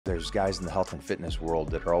There's guys in the health and fitness world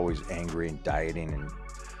that are always angry and dieting and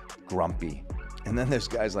grumpy. And then there's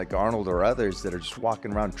guys like Arnold or others that are just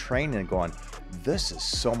walking around training and going, this is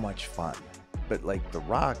so much fun. But like The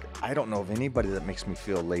Rock, I don't know of anybody that makes me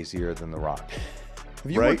feel lazier than The Rock.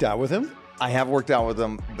 Have you worked out with him? I have worked out with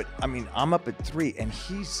him, but I mean, I'm up at 3 and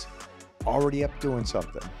he's already up doing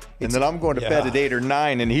something. And then I'm going to bed at 8 or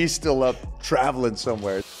 9 and he's still up traveling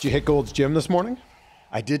somewhere. Did you hit Gold's Gym this morning?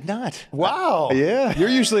 I did not. Wow. Yeah. You're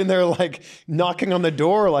usually in there like knocking on the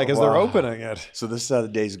door like as they're opening it. So this is how the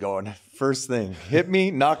day's going. First thing, hit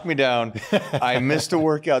me, knock me down. I missed a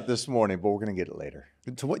workout this morning, but we're going to get it later.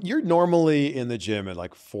 So what, you're normally in the gym at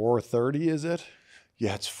like 4:30, is it?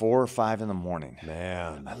 Yeah, it's 4 or 5 in the morning.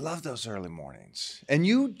 Man. I love those early mornings. And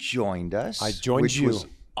you joined us. I joined which you. Was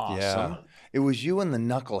awesome. Yeah. It was you and the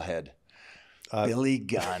knucklehead, Billy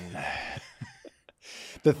Gunn.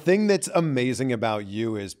 The thing that's amazing about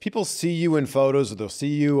you is people see you in photos, or they'll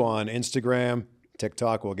see you on Instagram,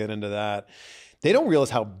 TikTok, we'll get into that. They don't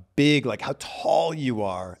realize how big, like how tall you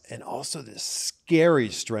are, and also the scary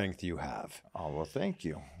strength you have. Oh, well, thank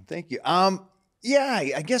you. Thank you. Yeah,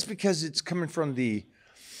 I guess because it's coming from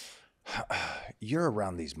you're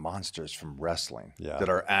around these monsters from wrestling that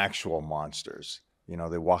are actual monsters. You know,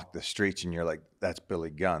 they walk the streets and you're like, that's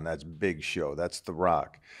Billy Gunn, that's Big Show, that's The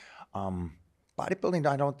Rock. Bodybuilding,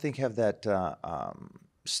 I don't think have that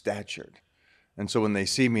stature. And so when they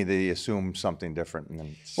see me, they assume something different. And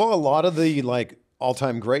then well, a lot of the like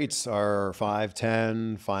all-time greats are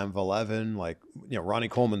 5'10", 5'11", like, you know, Ronnie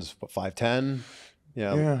Coleman's 5'10".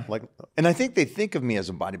 Yeah. Like, and I think they think of me as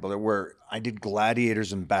a bodybuilder where I did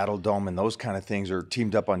Gladiators and Battle Dome and those kind of things, or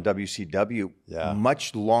teamed up on WCW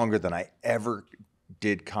much longer than I ever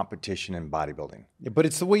did competition in bodybuilding. But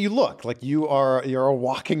it's the way you look. Like you're a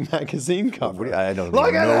walking magazine cover. I don't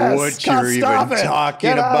know what you're even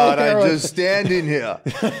talking about. I'm just standing here.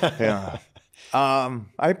 Yeah. I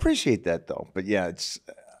appreciate that though. But yeah,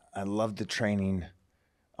 I love the training.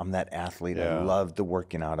 I'm that athlete. Yeah. I love the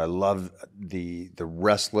working out. I love the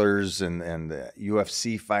wrestlers and the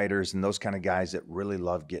UFC fighters and those kind of guys that really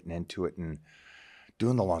love getting into it and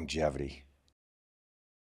doing the longevity.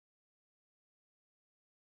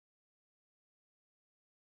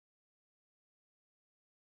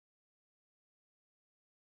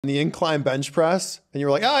 The incline bench press, and you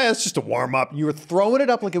were like, oh, yeah, it's just a warm up. You were throwing it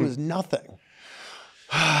up like it was nothing.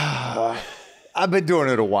 I've been doing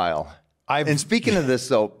it a while. And speaking of this,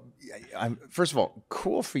 though, first of all,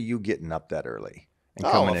 cool for you getting up that early and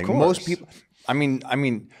coming in. Most people, I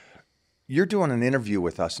mean, you're doing an interview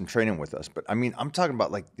with us and training with us, but I mean, I'm talking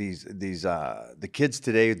about like the kids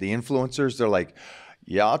today, the influencers. They're like,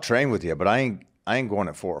 yeah, I'll train with you, but I ain't going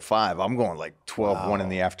at 4 or 5. I'm going like 12, 1 in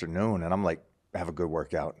the afternoon, and I'm like, have a good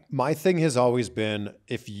workout. My thing has always been,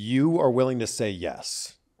 if you are willing to say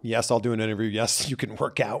yes, I'll do an interview. Yes, you can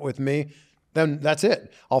work out with me. Then that's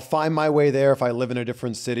it. I'll find my way there. If I live in a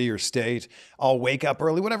different city or state, I'll wake up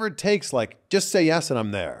early, whatever it takes. Like, just say yes and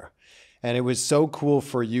I'm there. And it was so cool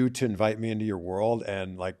for you to invite me into your world.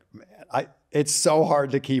 And like, it's so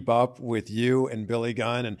hard to keep up with you and Billy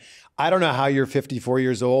Gunn. And I don't know how you're 54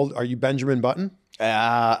 years old. Are you Benjamin Button?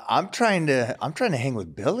 I'm trying to hang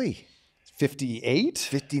with Billy. 58?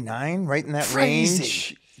 59, right in that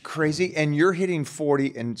range. Crazy. And you're hitting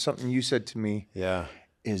 40, and something you said to me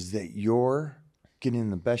is that you're getting in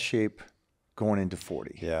the best shape going into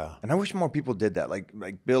 40. Yeah. And I wish more people did that. Like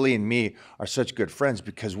Billy and me are such good friends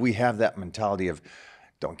because we have that mentality of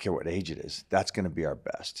don't care what age it is. That's going to be our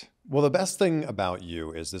best. Well, the best thing about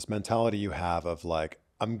you is this mentality you have of like,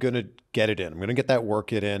 I'm going to get it in. I'm going to get that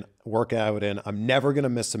workout in. I'm never going to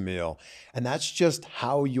miss a meal. And that's just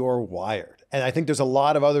how you're wired. And I think there's a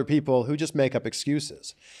lot of other people who just make up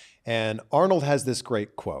excuses. And Arnold has this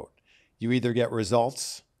great quote. You either get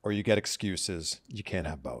results or you get excuses. You can't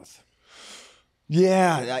have both.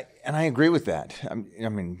 Yeah, and I agree with that. I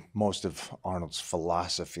mean, most of Arnold's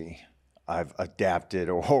philosophy I've adapted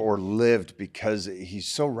or lived because he's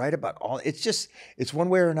so right about all. It's one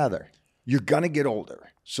way or another. You're going to get older.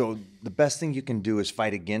 So the best thing you can do is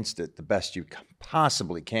fight against it the best you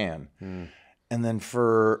possibly can. And then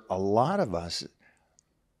for a lot of us,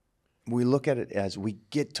 we look at it as we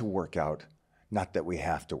get to work out, not that we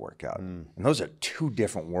have to work out. And those are two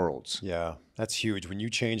different worlds. Yeah, that's huge. When you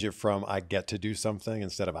change it from I get to do something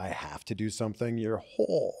instead of I have to do something, your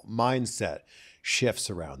whole mindset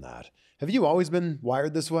shifts around that. Have you always been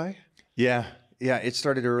wired this way? Yeah, it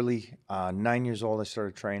started early. 9 years old, I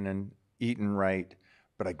started training, eating right.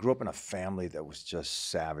 But I grew up in a family that was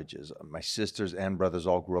just savages. My sisters and brothers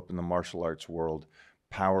all grew up in the martial arts world.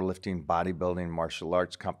 powerlifting, bodybuilding, martial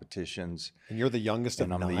arts competitions. And you're the youngest of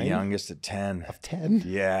And I'm 9? the youngest of 10. Of 10?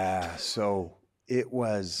 Yeah. So it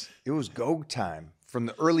was go time from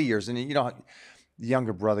the early years. And you know, the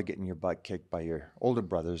younger brother getting your butt kicked by your older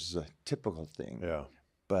brothers is a typical thing. Yeah.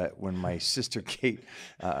 But when my sister Kate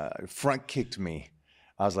front kicked me,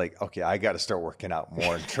 I was like, okay, I got to start working out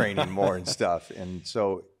more and training more and stuff. And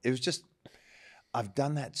so it was just, I've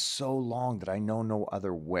done that so long that I know no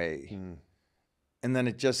other way. And then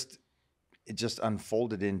it just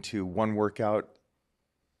unfolded into one workout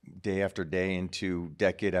day after day, into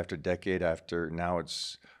decade after decade after, now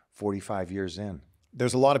it's 45 years in.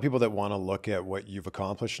 There's a lot of people that want to look at what you've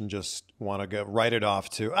accomplished and just want to go write it off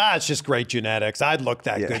to, it's just great genetics. I'd look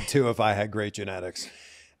that good too if I had great genetics.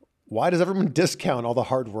 Why does everyone discount all the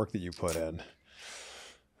hard work that you put in?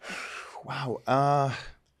 Wow.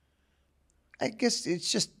 I guess it's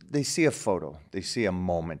just, they see a photo, they see a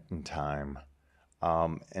moment in time.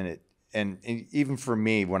 And even for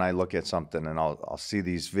me, when I look at something and I'll see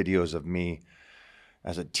these videos of me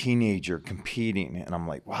as a teenager competing, and I'm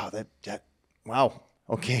like, wow, wow,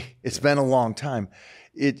 okay, it's been a long time.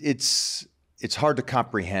 It's hard to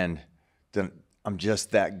comprehend that I'm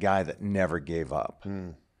just that guy that never gave up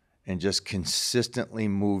and just consistently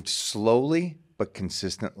moved slowly, but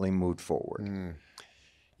consistently moved forward.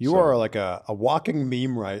 You are like a walking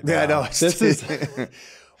meme right now. Yeah, I know. This is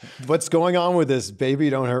what's going on with this "baby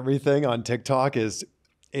don't hurt me" thing on TikTok it's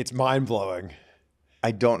mind blowing.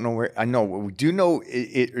 I don't know where. I know we do know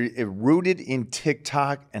it rooted in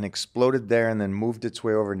TikTok and exploded there, and then moved its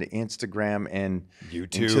way over into Instagram and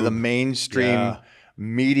YouTube, into the mainstream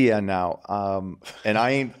media now. And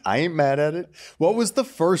I ain't mad at it. What was the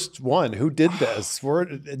first one? Who did this?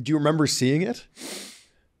 Do you remember seeing it?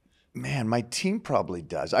 Man, my team probably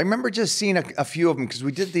does. I remember just seeing a few of them because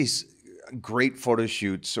we did these great photo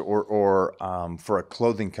shoots or for a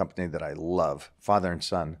clothing company that I love, Father and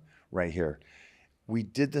Son, right here. We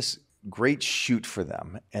did this great shoot for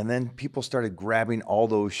them, and then people started grabbing all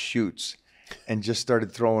those shoots and just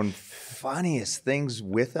started throwing funniest things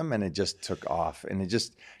with them, and it just took off. And it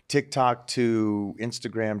just TikTok to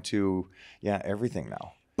Instagram to everything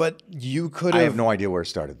now. But you could have... I have no idea where it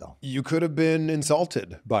started, though. You could have been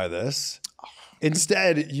insulted by this.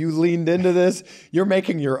 Instead, you leaned into this. You're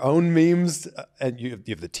making your own memes, and you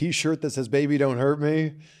have the T-shirt that says "Baby, don't hurt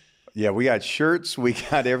me." Yeah, we got shirts. We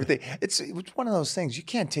got everything. It's one of those things. You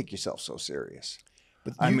can't take yourself so serious.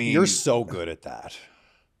 But you're so good at that.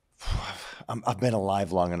 I've been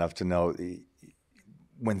alive long enough to know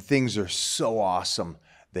when things are so awesome,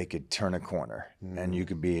 they could turn a corner, and you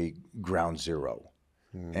could be ground zero.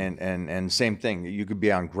 And same thing, you could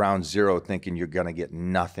be on ground zero thinking you're going to get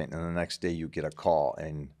nothing, and the next day you get a call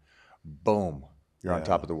and boom, you're on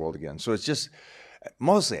top of the world again. So it's just,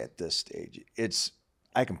 mostly at this stage,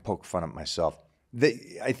 I can poke fun at myself.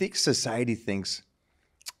 I think society thinks,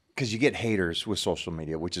 because you get haters with social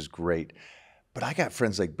media, which is great, but I got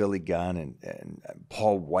friends like Billy Gunn and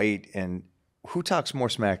Paul White, and who talks more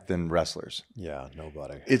smack than wrestlers? Yeah,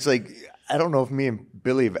 nobody. It's like, I don't know if me and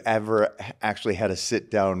Billy have ever actually had a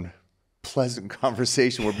sit-down, pleasant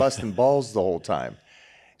conversation. We're busting balls the whole time.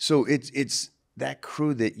 So it's that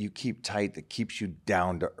crew that you keep tight that keeps you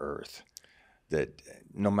down to earth, that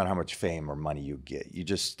no matter how much fame or money you get, you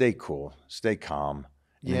just stay cool, stay calm,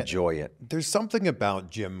 and enjoy it. There's something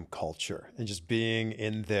about gym culture and just being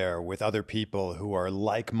in there with other people who are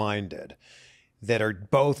like-minded, that are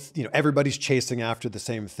both, everybody's chasing after the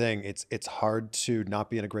same thing. It's hard to not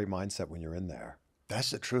be in a great mindset when you're in there. That's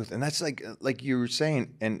the truth. And that's like you were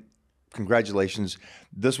saying, and congratulations.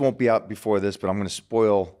 This won't be out before this, but I'm going to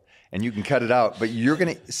spoil, and you can cut it out, but you're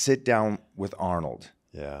going to sit down with Arnold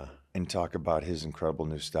and talk about his incredible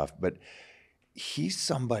new stuff. But he's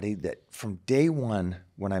somebody that from day one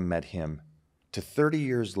when I met him to 30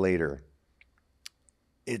 years later,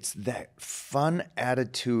 it's that fun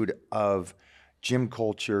attitude of gym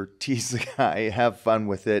culture, tease the guy, have fun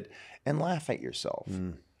with it, and laugh at yourself.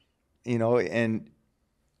 And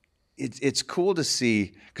it's cool to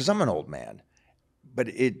see, because I'm an old man, but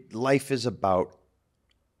life is about,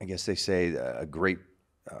 I guess they say a great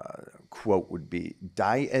quote would be,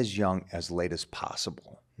 die as young as late as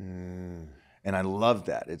possible. And I love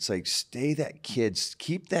that. It's like, stay that kid,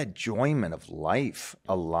 keep that enjoyment of life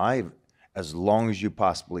alive as long as you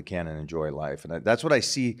possibly can and enjoy life. And that's what I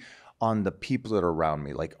see on the people that are around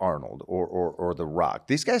me, like Arnold or The Rock.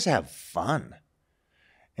 These guys have fun.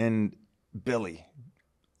 And Billy,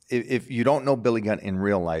 if you don't know Billy Gunn in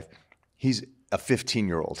real life, he's a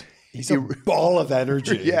 15-year-old. He's a ball of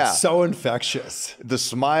energy. Yeah. So infectious. The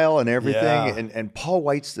smile and everything. Yeah. And Paul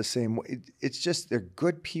White's the same way. It's just, they're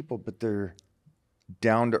good people, but they're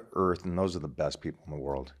down to earth, and those are the best people in the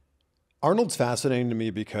world. Arnold's fascinating to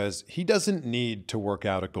me because he doesn't need to work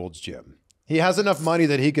out at Gold's Gym. He has enough money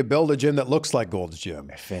that he could build a gym that looks like Gold's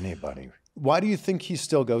Gym. If anybody. Why do you think he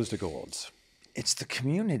still goes to Gold's? It's the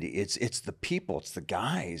community. It's the people. It's the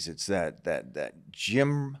guys. It's that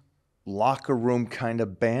gym locker room kind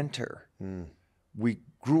of banter. We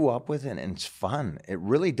grew up with it, and it's fun. It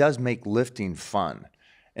really does make lifting fun.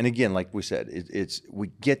 And again, like we said, it's we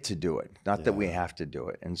get to do it, not that we have to do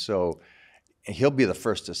it. And so he'll be the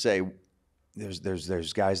first to say,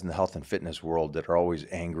 there's guys in the health and fitness world that are always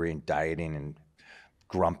angry and dieting and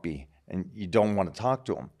grumpy, and you don't want to talk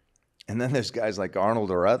to them. And then there's guys like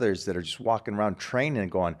Arnold or others that are just walking around training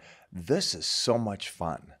and going, this is so much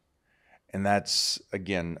fun. And that's,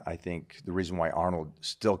 again, I think the reason why Arnold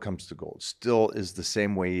still comes to Gold, still is the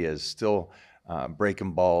same way he is, still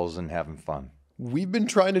breaking balls and having fun. We've been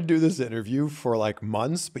trying to do this interview for like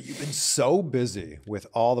months, but you've been so busy with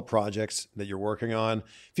all the projects that you're working on. I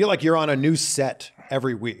feel like you're on a new set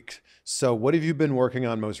every week. So what have you been working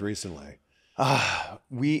on most recently?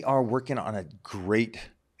 We are working on a great,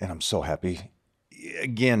 and I'm so happy.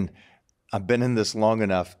 Again, I've been in this long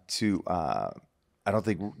enough to, I don't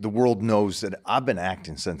think the world knows that I've been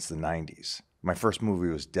acting since the 90s. My first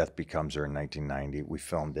movie was Death Becomes Her in 1990. We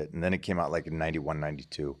filmed it, and then it came out like in 91,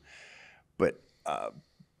 92. But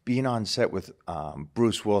being on set with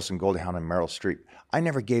Bruce Willis, Goldie Hawn, and Meryl Streep, I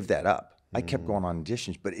never gave that up. I kept going on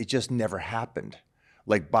auditions, but it just never happened.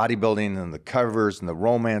 Like bodybuilding and the covers and the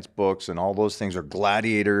romance books and all those things, or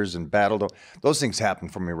Gladiators and those things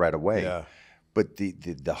happened for me right away. Yeah. But the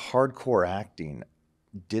hardcore acting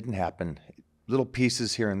didn't happen. Little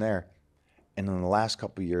pieces here and there. And in the last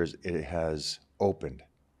couple of years, it has opened.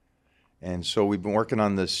 And so we've been working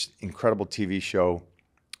on this incredible TV show,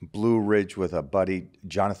 Blue Ridge, with a buddy,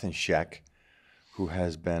 Jonathan Sheck, who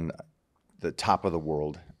has been the top of the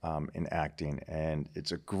world in acting. And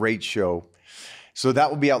it's a great show. So that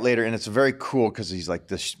will be out later. And it's very cool because he's like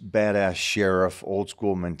this badass sheriff, old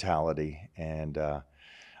school mentality. And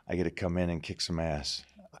I get to come in and kick some ass.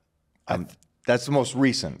 That's the most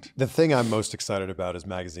recent. The thing I'm most excited about is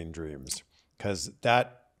Magazine Dreams, because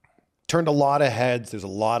that turned a lot of heads. There's a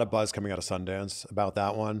lot of buzz coming out of Sundance about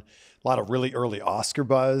that one. A lot of really early Oscar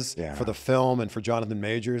buzz for the film and for Jonathan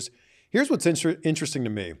Majors. Here's what's interesting to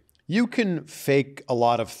me. You can fake a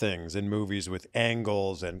lot of things in movies with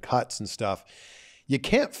angles and cuts and stuff. You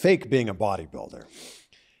can't fake being a bodybuilder.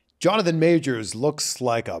 Jonathan Majors looks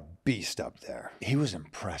like a beast up there. He was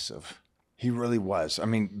impressive. He really was. I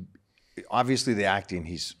mean, obviously the acting,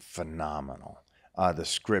 he's phenomenal. The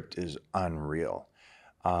script is unreal.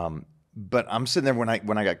 But I'm sitting there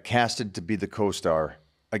when I got casted to be the co-star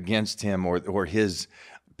against him or his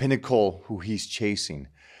pinnacle who he's chasing.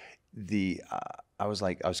 I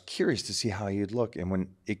was curious to see how he'd look. And when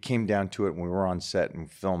it came down to it, when we were on set and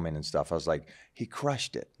filming and stuff, I was like, he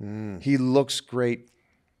crushed it. He looks great.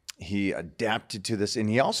 He adapted to this. And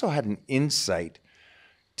he also had an insight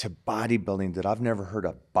to bodybuilding that I've never heard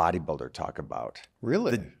a bodybuilder talk about.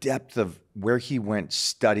 Really? The depth of where he went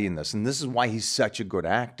studying this. And this is why he's such a good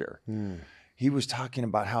actor. He was talking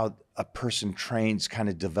about how a person trains kind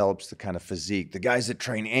of develops the kind of physique. The guys that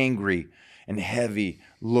train angry and heavy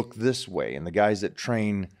look this way. And the guys that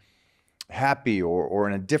train happy or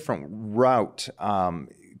in a different route, come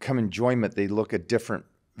enjoyment, they look a different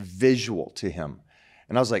visual to him.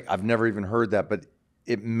 And I was like, I've never even heard that, but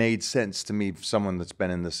it made sense to me, someone that's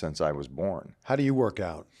been in this since I was born. How do you work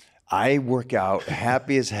out? I work out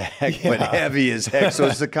happy as heck, but heavy as heck. So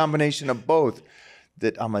it's a combination of both,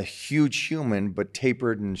 that I'm a huge human, but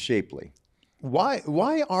tapered and shapely.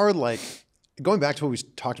 Why are, like, going back to what we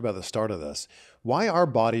talked about at the start of this, why are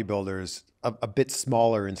bodybuilders a bit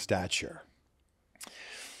smaller in stature?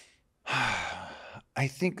 I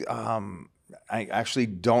think I actually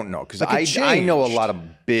don't know, because I know a lot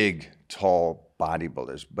of big, tall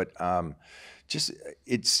bodybuilders, but just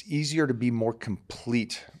it's easier to be more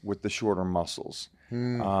complete with the shorter muscles.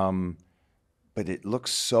 But it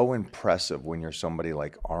looks so impressive when you're somebody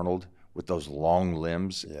like Arnold with those long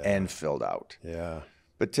limbs and filled out. Yeah.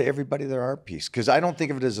 But to everybody, their art piece. Because I don't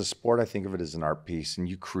think of it as a sport. I think of it as an art piece. And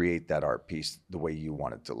you create that art piece the way you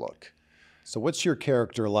want it to look. So what's your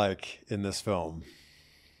character like in this film?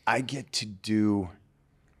 I get to do,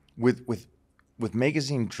 with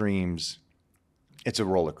Magazine Dreams, it's a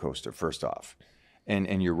roller coaster, first off.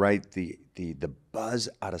 And you're right, the buzz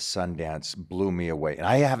out of Sundance blew me away. And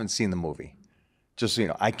I haven't seen the movie. Just so you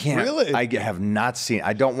know, I can't. Really? I have not seen it.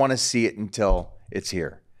 I don't want to see it until it's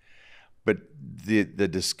here. But the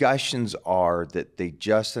discussions are that they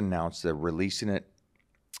just announced they're releasing it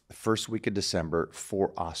the first week of December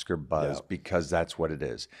for Oscar buzz Yep. because that's what it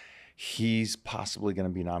is. He's possibly going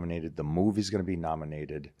to be nominated. The movie's going to be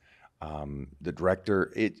nominated. The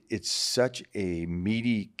director, it's such a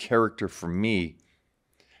meaty character for me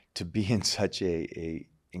to be in such a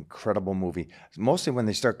incredible movie. Mostly when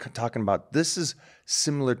they start talking about, this is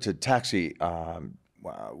similar to Taxi,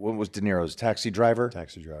 what was De Niro's Taxi Driver?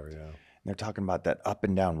 Taxi Driver, yeah. And they're talking about that up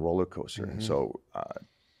and down roller coaster. And so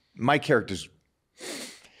my character's,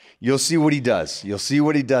 you'll see what he does. You'll see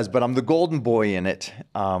what he does, but I'm the golden boy in it.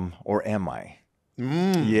 Or am I?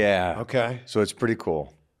 Yeah. Okay. So it's pretty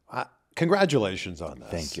cool. Congratulations on this.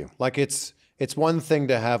 Thank you. Like it's one thing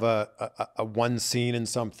to have a one scene in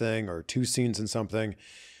something or two scenes in something.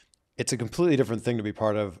 It's a completely different thing to be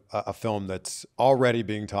part of a film that's already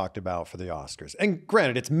being talked about for the Oscars. And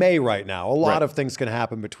granted, it's May right now. A lot of things can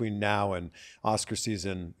happen between now and Oscar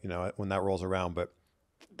season, you know, when that rolls around, but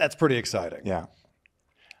that's pretty exciting. Yeah.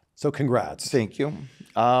 So congrats. Thank you.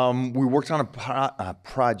 We worked on a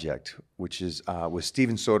project, which is with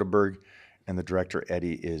Steven Soderbergh, and the director,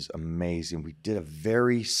 Eddie, is amazing. We did a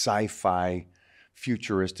very sci-fi,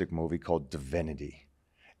 futuristic movie called Divinity.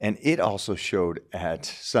 And it also showed at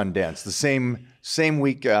Sundance, the same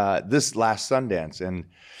week, this last Sundance. And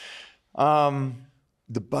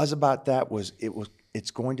the buzz about that was it's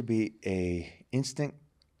going to be a instant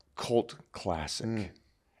cult classic.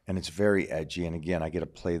 And it's very edgy. And again, I get to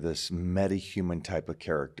play this meta-human type of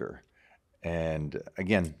character. And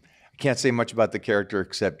again, I can't say much about the character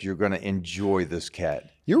except you're going to enjoy this cat.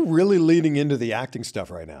 You're really leaning into the acting stuff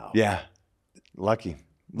right now. Yeah. Lucky.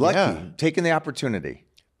 Yeah. Taking the opportunity.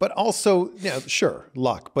 But also, you know, sure,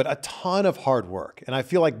 luck, but a ton of hard work. And I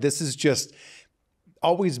feel like this has just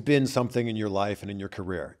always been something in your life and in your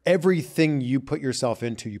career. Everything you put yourself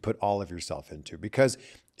into, you put all of yourself into, because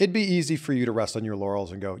it'd be easy for you to rest on your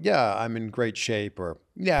laurels and go, yeah, I'm in great shape, or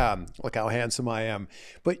yeah, look how handsome I am.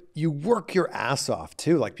 But you work your ass off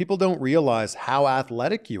too. Like, people don't realize how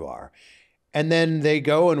athletic you are. And then they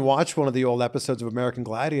go and watch one of the old episodes of American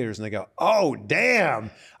Gladiators and they go, oh,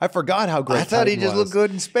 damn, I forgot how great I thought he Titan just was. looked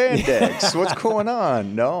good in spandex. What's going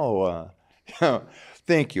on? No.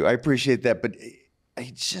 Thank you. I appreciate that. But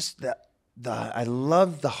it's just I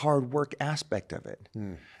love the hard work aspect of it.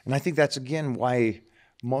 And I think that's, again, why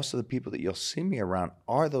most of the people that you'll see me around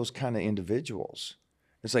are those kind of individuals.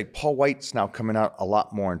 It's like Paul White's now coming out a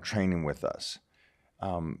lot more and training with us.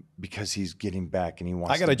 Because he's getting back and he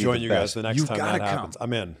wants to be the best. I got to join you guys the next time that come. happens.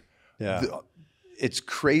 I'm in. Yeah. It's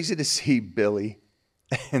crazy to see Billy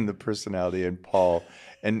and the personality and Paul,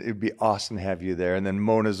 and it'd be awesome to have you there. And then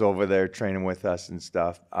Mona's over there training with us and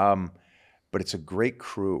stuff. But it's a great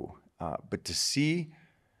crew. But to see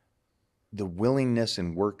the willingness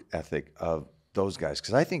and work ethic of those guys,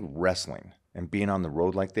 because I think wrestling and being on the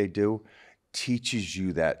road like they do teaches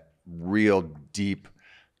you that real deep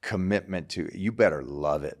commitment to, you better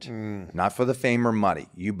love it. Not for the fame or money.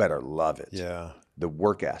 You better love it. Yeah. The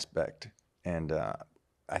work aspect. And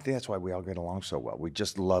I think that's why we all get along so well. We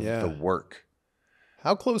just love the work.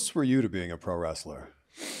 How close were you to being a pro wrestler?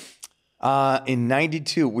 In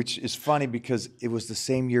 92, which is funny because it was the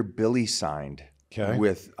same year Billy signed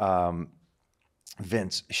with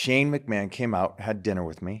Vince. Shane McMahon came out, had dinner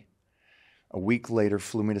with me. A week later,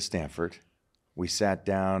 flew me to Stanford. We sat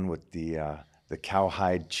down with the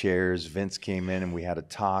cowhide chairs. Vince came in and we had a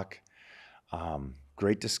talk.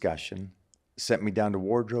 Great discussion. Sent me down to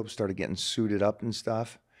wardrobe, started getting suited up and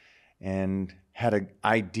stuff, and had an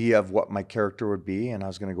idea of what my character would be, and I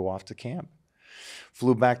was going to go off to camp.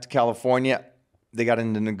 Flew back to California. They got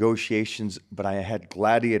into negotiations, but I had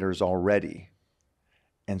Gladiators already.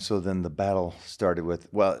 And so then the battle started with,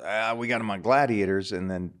 well, we got them on Gladiators, and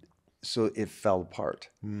then so it fell apart.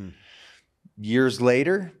 Years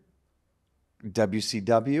later,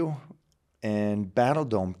 WCW and Battle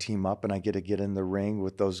Dome team up, and I get to get in the ring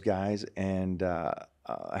with those guys and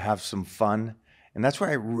have some fun. And that's where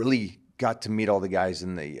I really got to meet all the guys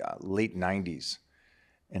in the late 90s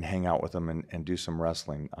and hang out with them and do some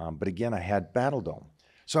wrestling. But again, I had Battle Dome.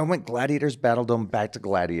 So I went Gladiators, Battle Dome, back to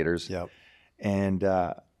Gladiators. Yep. And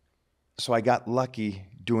so I got lucky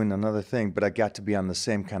doing another thing, but I got to be on the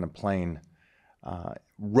same kind of plane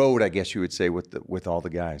road, I guess you would say, with all the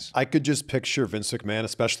guys. I could just picture Vince McMahon,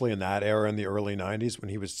 especially in that era in the early 90s when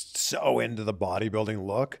he was so into the bodybuilding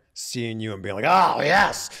look, seeing you and being like, oh,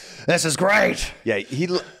 yes, this is great. Yeah,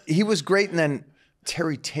 he was great. And then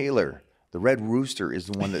Terry Taylor, the Red Rooster, is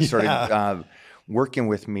the one that started working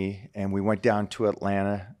with me. And we went down to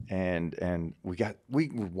Atlanta and we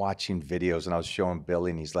were watching videos, and I was showing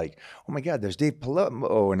Billy, and he's like, oh my God, there's Dave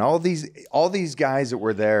Palumbo and all these guys that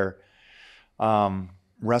were there.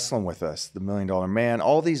 wrestling with us, the $1 Million Man,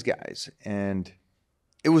 all these guys. And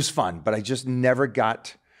it was fun, but I just never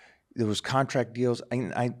got, there was contract deals.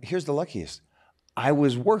 Here's the luckiest. I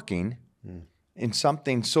was working in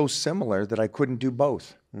something so similar that I couldn't do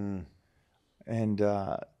both. And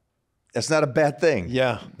that's not a bad thing.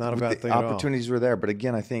 Yeah, not a bad thing at all. Opportunities were there. But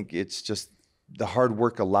again, I think it's just the hard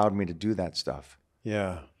work allowed me to do that stuff.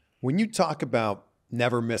 Yeah. When you talk about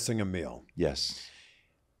never missing a meal. Yes.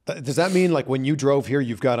 Does that mean like when you drove here,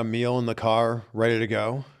 you've got a meal in the car ready to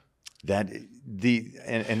go? And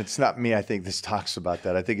it's not me. I think this talks about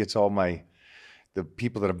that. I think it's all the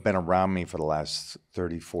people that have been around me for the last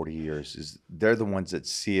 30, 40 years. They're the ones that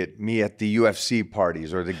see it. Me at the UFC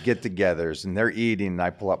parties or the get-togethers, and they're eating, and I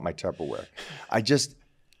pull up my Tupperware.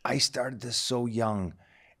 I started this so young,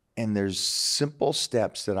 and there's simple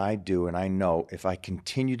steps that I do, and I know if I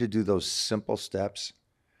continue to do those simple steps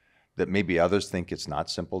that maybe others think it's not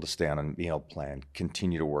simple to stay on a meal plan,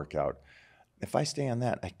 continue to work out. If I stay on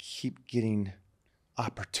that, I keep getting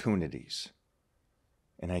opportunities.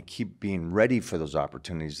 And I keep being ready for those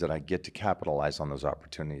opportunities that I get to capitalize on those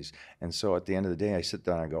opportunities. And so at the end of the day, I sit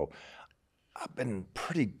down and I go, I've been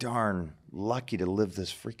pretty darn lucky to live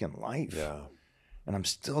this freaking life. Yeah. And I'm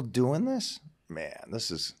still doing this? Man,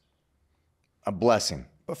 this is a blessing.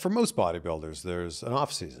 But for most bodybuilders, there's an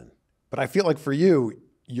off season. But I feel like for you,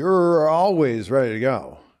 you're always ready to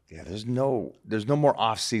go. Yeah, there's no more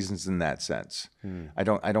off seasons in that sense. I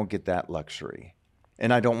don't get that luxury.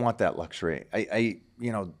 And I don't want that luxury. I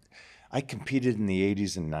competed in the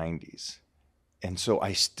 80s and 90s. And so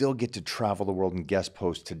I still get to travel the world and guest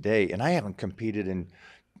post today. And I haven't competed in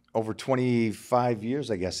over 25 years,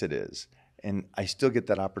 I guess it is. And I still get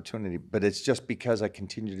that opportunity. But it's just because I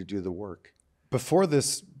continue to do the work. Before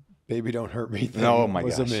this Baby Don't Hurt Me thing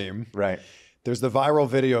was a meme. Right. There's the viral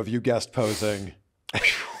video of you guest posing.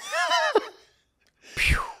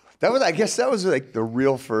 I guess that was like the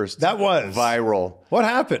real first. That was viral. What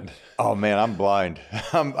happened? Oh man, I'm blind.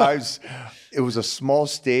 It was a small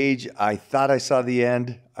stage. I thought I saw the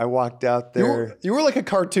end. I walked out there. You were like a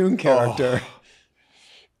cartoon character. Oh.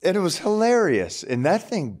 And it was hilarious. And that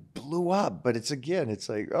thing blew up. But it's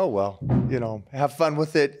like, oh well, have fun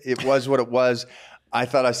with it. It was what it was. I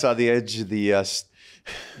thought I saw the edge of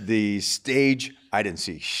the stage. I didn't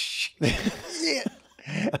see shit.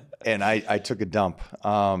 And I took a dump,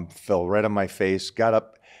 fell right on my face, got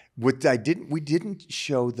up. We didn't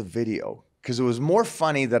show the video because it was more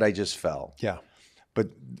funny that I just fell. Yeah. But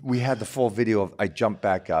we had the full video of I jumped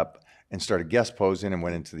back up and started guest posing and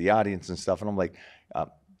went into the audience and stuff. And I'm like,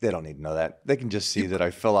 they don't need to know that. They can just see that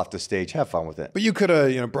I fell off the stage. Have fun with it. But you could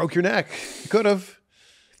have, broke your neck. You could have.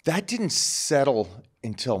 That didn't settle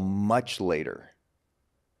until much later.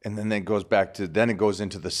 And then it goes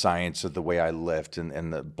into the science of the way I lift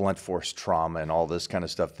and the blunt force trauma and all this kind of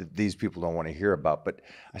stuff that these people don't want to hear about. But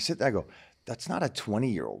I sit there, I go, that's not a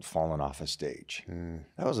 20-year-old falling off a stage.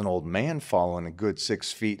 That was an old man falling a good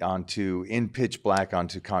 6 feet in pitch black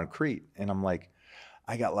onto concrete. And I'm like,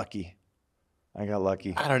 I got lucky. I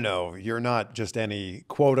don't know. You're not just any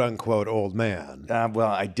quote unquote old man. Well,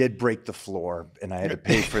 I did break the floor and I had to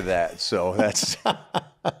pay for that. So that's...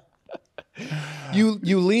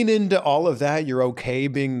 You lean into all of that. You're okay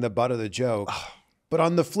being the butt of the joke. But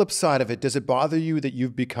on the flip side of it, does it bother you that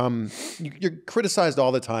you're criticized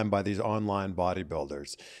all the time by these online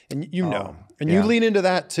bodybuilders? And you lean into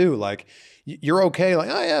that too. Like you're okay. Like,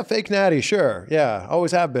 oh yeah, fake natty. Sure. Yeah.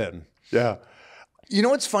 Always have been. Yeah. You know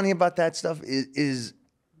what's funny about that stuff is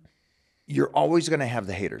you're always going to have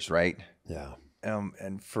the haters, right? Yeah.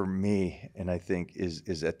 And for me, and I think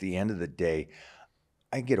is at the end of the day,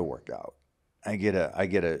 I get a workout. I got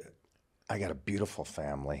a beautiful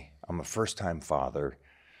family. I'm a first-time father,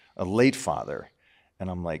 a late father.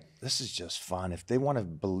 And I'm like, this is just fun. If they want to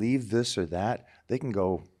believe this or that, they can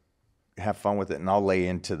go have fun with it and I'll lay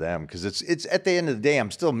into them. Because it's at the end of the day,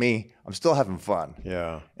 I'm still me. I'm still having fun.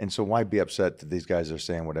 Yeah. And so why be upset that these guys are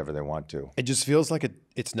saying whatever they want to? It just feels like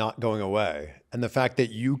it's not going away. And the fact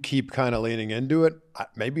that you keep kind of leaning into it,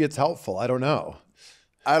 maybe it's helpful. I don't know.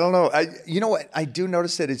 You know what? I do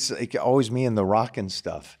notice that it's like always me and The Rock and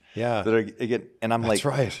stuff. Yeah. That I get, and I'm That's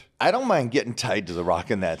like, right. I don't mind getting tied to The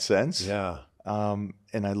Rock in that sense. Yeah. And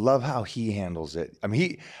I love how he handles it. I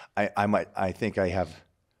mean,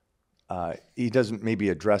 he doesn't maybe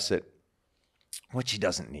address it, which he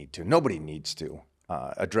doesn't need to. Nobody needs to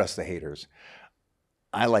address the haters.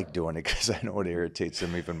 I like doing it because I know it irritates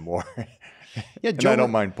them even more. Yeah. I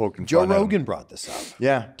don't mind poking Joe fun at Rogan him. brought this up.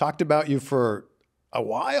 Yeah. Talked about you for a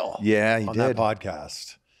while. Yeah, he on did. that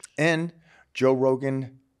podcast. And Joe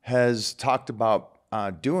Rogan has talked about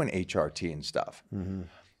doing HRT and stuff. Mm-hmm.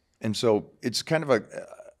 And so it's kind of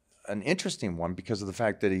an interesting one because of the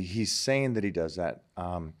fact that he's saying that he does that.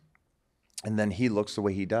 And then he looks the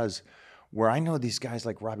way he does, where I know these guys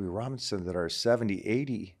like Robbie Robinson that are 70,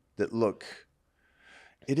 80 that look,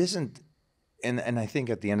 it isn't, and I think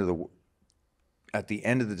at the end of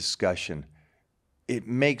the discussion, it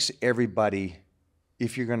makes everybody,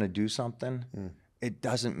 if you're going to do something, it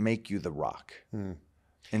doesn't make you the Rock.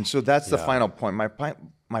 And so that's the final point.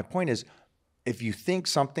 My point is, if you think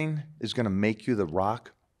something is going to make you the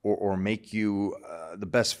Rock or make you the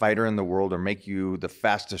best fighter in the world or make you the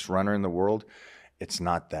fastest runner in the world, it's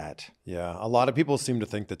not that. Yeah. A lot of people seem to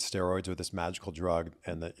think that steroids are this magical drug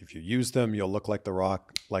and that if you use them, you'll look like the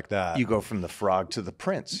Rock, like that. You go from the frog to the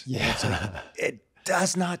prince. Yeah. It's like, it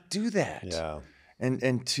does not do that. Yeah.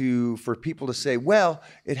 And for people to say, well,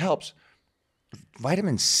 it helps.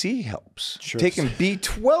 Vitamin C helps. Sure. Taking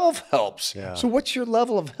B12 helps. Yeah. So what's your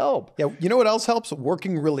level of help? Yeah. You know what else helps?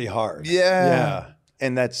 Working really hard. Yeah. Yeah.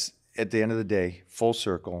 And that's, at the end of the day, full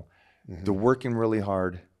circle. The working really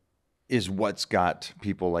hard is what's got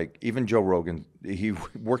people like, even Joe Rogan, he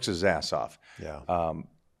works his ass off. Yeah.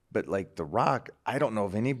 But like The Rock, I don't know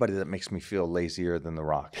of anybody that makes me feel lazier than The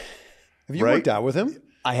Rock. Have you worked out with him?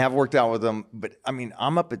 I have worked out with him, but I mean,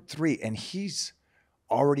 I'm up at 3 and he's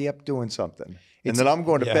already up doing something. And then I'm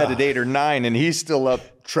going to bed at 8 or 9 and he's still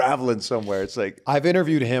up traveling somewhere. It's like, I've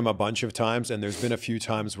interviewed him a bunch of times and there's been a few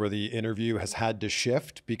times where the interview has had to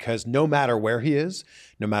shift because no matter where he is,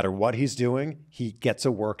 no matter what he's doing, he gets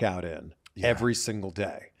a workout in every single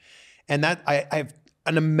day. And that I have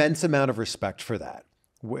an immense amount of respect for that.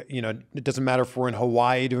 You know, it doesn't matter if we're in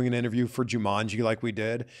Hawaii doing an interview for Jumanji like we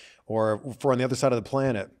did, or if we're on the other side of the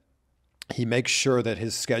planet. He makes sure that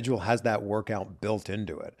his schedule has that workout built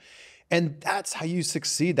into it. And that's how you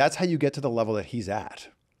succeed. That's how you get to the level that he's at.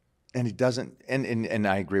 and he doesn't, and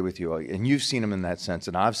I agree with you. And you've seen him in that sense,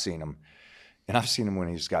 and I've seen him. And I've seen him when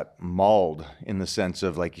he's got mauled in the sense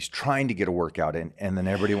of like he's trying to get a workout in, and then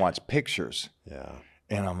everybody wants pictures. Yeah.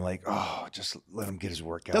 And I'm like, oh, just let him get his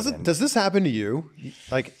workout in. Does this happen to you?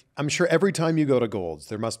 Like, I'm sure every time you go to Gold's,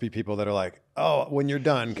 there must be people that are like, oh, when you're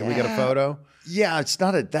done, can we get a photo? Yeah, it's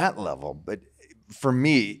not at that level, but for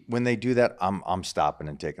me, when they do that, I'm stopping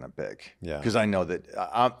and taking a pic. Yeah. Because I know that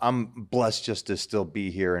I'm blessed just to still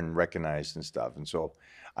be here and recognized and stuff. And so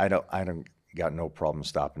I don't got no problem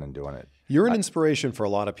stopping and doing it. You're an inspiration for a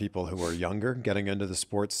lot of people who are younger, getting into the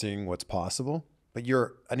sport, seeing what's possible. But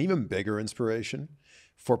you're an even bigger inspiration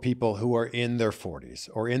for people who are in their 40s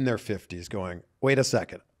or in their 50s going, wait a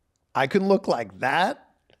second, I can look like that?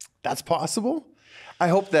 That's possible? I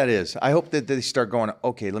hope that is. I hope that they start going,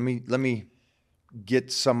 okay, let me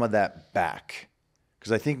get some of that back.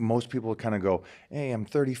 Because I think most people kind of go, hey, I'm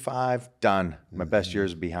 35, done. My best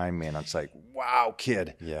years are behind me. And it's like, wow,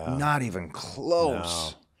 kid, not even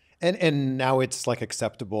close. No. And now it's like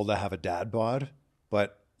acceptable to have a dad bod,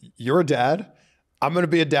 but you're a dad. I'm going to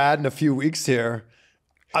be a dad in a few weeks here.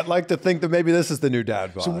 I'd like to think that maybe this is the new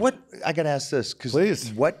dad bod. So what, I got to ask this,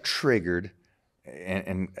 because what triggered,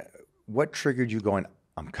 and what triggered you going,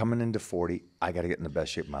 I'm coming into 40, I got to get in the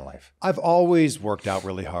best shape of my life? I've always worked out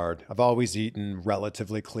really hard. I've always eaten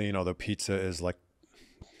relatively clean, although pizza is like,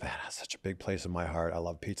 man, that's such a big place in my heart. I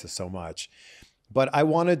love pizza so much. But I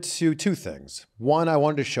wanted to, two things. One, I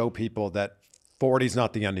wanted to show people that 40 is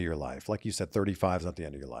not the end of your life. Like you said, 35 is not the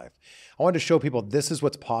end of your life. I wanted to show people this is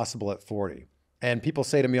what's possible at 40. And people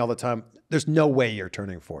say to me all the time, there's no way you're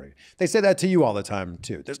turning 40. They say that to you all the time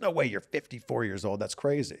too. There's no way you're 54 years old. That's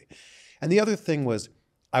crazy. And the other thing was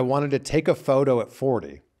I wanted to take a photo at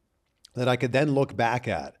 40 that I could then look back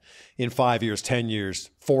at in 5 years, 10 years,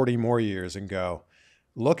 40 more years and go,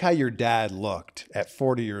 look how your dad looked at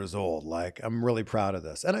 40 years old. Like, I'm really proud of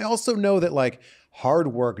this. And I also know that like hard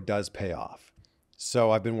work does pay off. So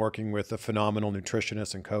I've been working with a phenomenal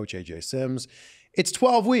nutritionist and coach, AJ Sims. It's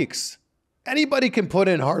 12 weeks. Anybody can put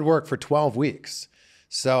in hard work for 12 weeks.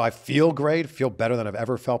 So I feel great, feel better than I've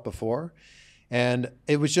ever felt before. And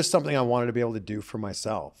it was just something I wanted to be able to do for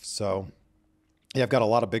myself. So yeah, I've got a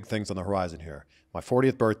lot of big things on the horizon here. My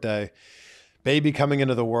 40th birthday, baby coming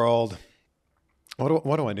into the world.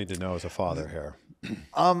 What do I need to know as a father here?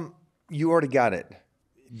 You already got it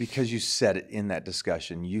because you said it in that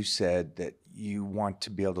discussion. You said that you want to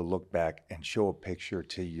be able to look back and show a picture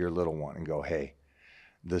to your little one and go, hey,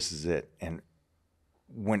 this is it. And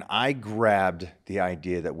when I grabbed the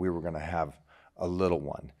idea that we were going to have a little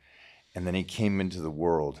one and then he came into the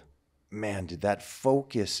world, man, did that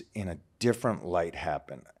focus in a different light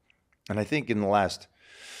happen. And I think in the last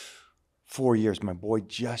 4 years, my boy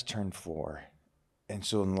just turned 4. And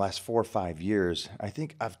so in the last 4 or 5 years, I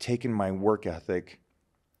think I've taken my work ethic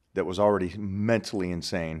that was already mentally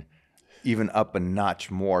insane, even up a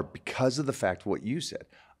notch more because of the fact what you said.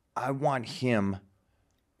 I want him,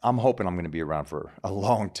 I'm hoping I'm going to be around for a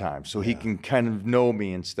long time so he can kind of know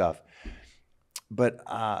me and stuff. But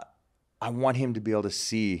I want him to be able to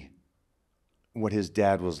see what his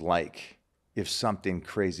dad was like if something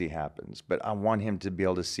crazy happens. But I want him to be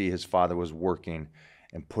able to see his father was working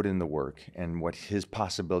and put in the work and what his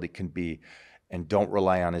possibility can be, and don't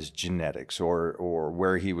rely on his genetics or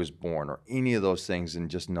where he was born or any of those things, and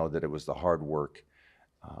just know that it was the hard work.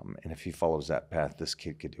 And if he follows that path, this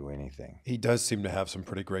kid could do anything. He does seem to have some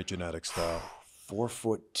pretty great genetics, though.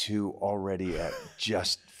 4'2" already at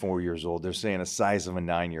just 4 years old. They're saying a size of a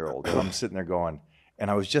 9-year-old. And I'm sitting there going,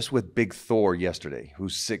 and I was just with Big Thor yesterday,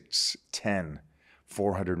 who's 6'10",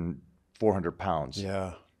 400 pounds.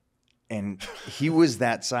 Yeah. And he was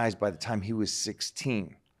that size by the time he was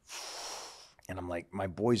 16. And I'm like, my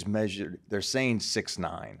boys measured, they're saying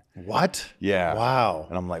 6'9". What? Yeah. Wow.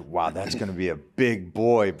 And I'm like, wow, that's going to be a big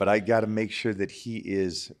boy. But I got to make sure that he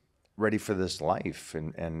is ready for this life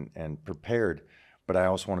and prepared. But I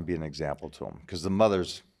also want to be an example to him, because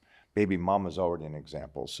the baby mama's already an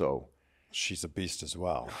example. So she's a beast as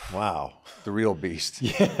well. Wow. the real beast.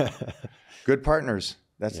 Yeah. Good partners.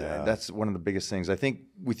 That's one of the biggest things. I think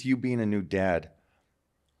with you being a new dad,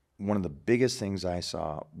 one of the biggest things I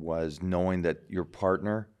saw was knowing that your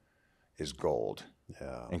partner is gold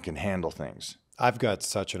and can handle things. I've got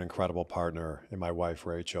such an incredible partner in my wife,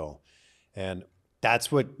 Rachel. And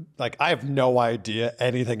that's what, like, I have no idea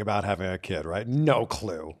anything about having a kid, right? No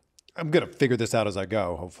clue. I'm going to figure this out as I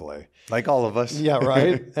go, hopefully. Like all of us. Yeah,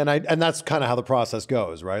 right. And that's kind of how the process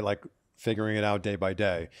goes, right? Like figuring it out day by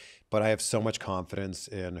day. But I have so much confidence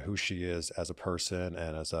in who she is as a person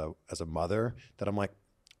and as a mother that I'm like,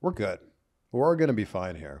 we're good. We're going to be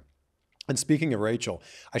fine here. And speaking of Rachel,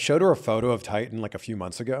 I showed her a photo of Titan like a few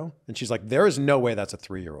months ago, and she's like, there is no way that's a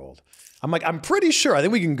 3-year-old. I'm like, I'm pretty sure. I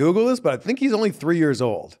think we can Google this, but I think he's only 3 years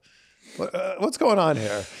old. What's going on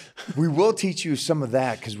here? We will teach you some of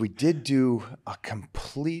that, because we did do a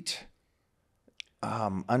complete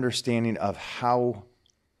understanding of how,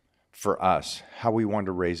 for us, how we wanted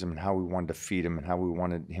to raise him and how we wanted to feed him and how we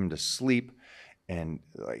wanted him to sleep, and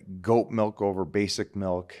like goat milk over basic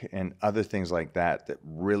milk and other things like that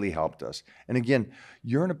really helped us. And again,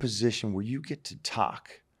 you're in a position where you get to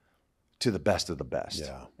talk to the best of the best.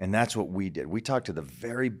 Yeah. And that's what we did. We talked to the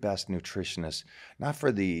very best nutritionists, not for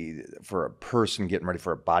a person getting ready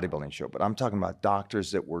for a bodybuilding show, but I'm talking about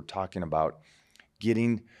doctors that were talking about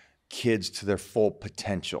getting kids to their full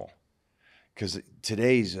potential. Because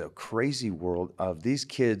today's a crazy world of these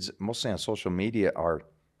kids, mostly on social media,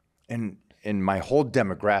 and my whole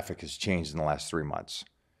demographic has changed in the last 3 months.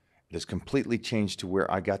 It has completely changed to where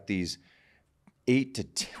I got these 8 to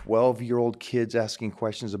 12-year-old kids asking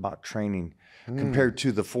questions about training compared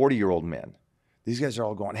to the 40-year-old men. These guys are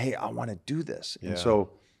all going, hey, I want to do this. Yeah. And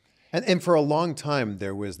so... And for a long time,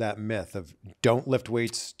 there was that myth of don't lift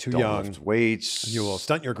weights too young. Don't lift weights. You will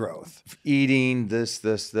stunt your growth. Eating this.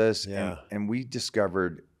 Yeah. And we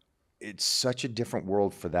discovered it's such a different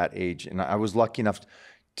world for that age. And I was lucky enough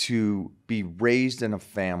to be raised in a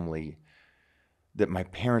family that my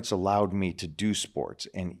parents allowed me to do sports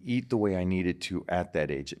and eat the way I needed to at that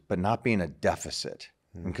age, but not being a deficit.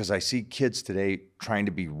 Because I see kids today trying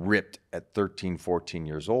to be ripped at 13, 14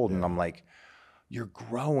 years old. And I'm like, you're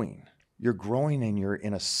growing and you're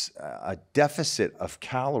in a deficit of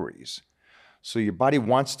calories. So your body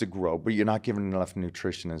wants to grow, but you're not giving enough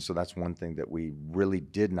nutrition. And so that's one thing that we really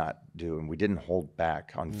did not do. And we didn't hold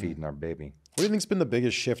back on feeding our baby. What do you think's been the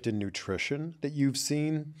biggest shift in nutrition that you've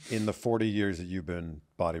seen in the 40 years that you've been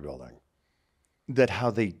bodybuilding? That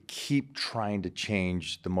how they keep trying to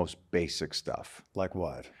change the most basic stuff. Like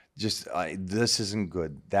what? Just this isn't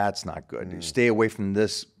good. That's not good. Stay away from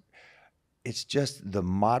this. It's just the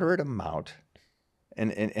moderate amount,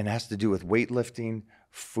 and it has to do with weightlifting,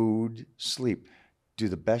 food, sleep. Do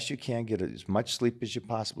the best you can. Get as much sleep as you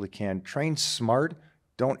possibly can. Train smart.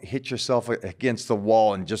 Don't hit yourself against the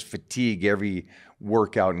wall and just fatigue every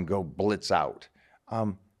workout and go blitz out.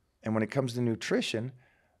 And when it comes to nutrition,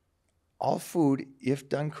 all food, if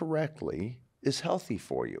done correctly, is healthy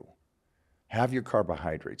for you. Have your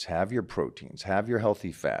carbohydrates, have your proteins, have your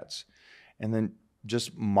healthy fats, and then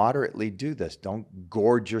just moderately do this. Don't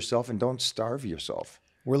gorge yourself and don't starve yourself.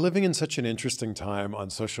 We're living in such an interesting time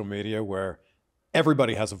on social media where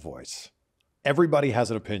everybody has a voice. Everybody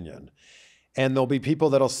has an opinion. And there'll be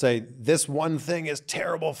people that'll say, this one thing is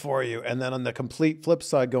terrible for you. And then on the complete flip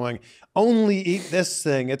side going, only eat this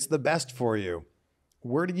thing. It's the best for you.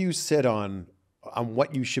 Where do you sit on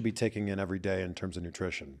what you should be taking in every day in terms of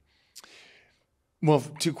nutrition? Well,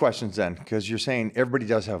 two questions then, because you're saying everybody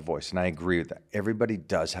does have a voice, and I agree with that. Everybody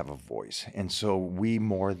does have a voice. And so we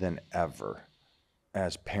more than ever,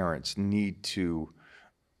 as parents, need to,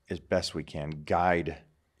 as best we can, guide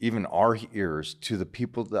even our ears to the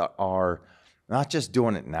people that are not just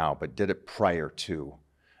doing it now, but did it prior to,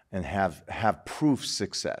 and have proof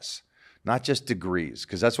success, not just degrees,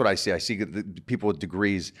 because that's what I see. I see the people with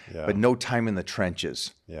degrees, but no time in the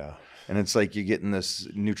trenches. Yeah. And it's like you're getting this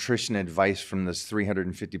nutrition advice from this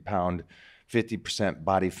 350-pound, 50%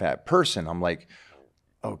 body fat person. I'm like,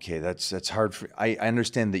 okay, that's hard for. I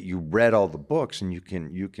understand that you read all the books and you can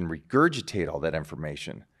regurgitate all that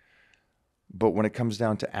information. But when it comes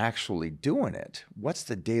down to actually doing it, what's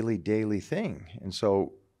the daily thing? And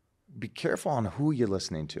so be careful on who you're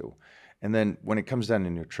listening to. And then when it comes down to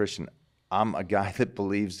nutrition, I'm a guy that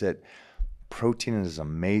believes that protein is an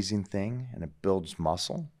amazing thing and it builds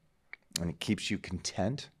muscle and it keeps you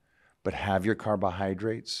content, but have your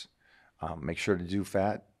carbohydrates, make sure to do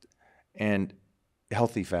fat and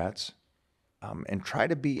healthy fats, and try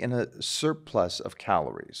to be in a surplus of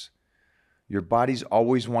calories. Your body's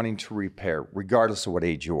always wanting to repair, regardless of what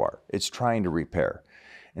age you are. It's trying to repair.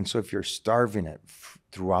 And so if you're starving it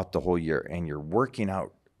throughout the whole year and you're working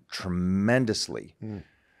out tremendously,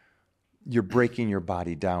 you're breaking your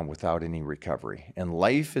body down without any recovery. And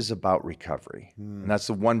life is about recovery. And that's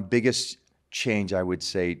the one biggest change I would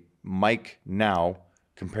say, Mike now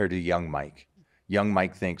compared to young Mike. Young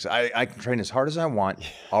Mike thinks, I can train as hard as I want,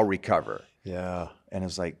 I'll recover. Yeah. And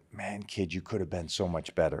it's like, man, kid, you could have been so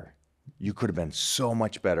much better. You could have been so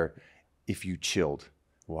much better if you chilled.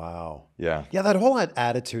 Wow. Yeah. Yeah, that whole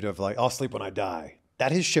attitude of like, I'll sleep when I die,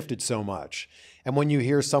 that has shifted so much. And when you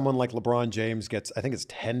hear someone like LeBron James gets, I think it's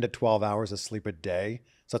 10 to 12 hours of sleep a day.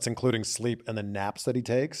 So that's including sleep and the naps that he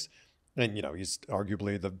takes. And, you know, he's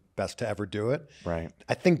arguably the best to ever do it. Right.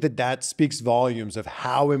 I think that speaks volumes of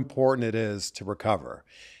how important it is to recover.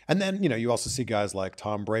 And then, you know, you also see guys like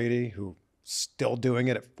Tom Brady who still doing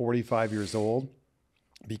it at 45 years old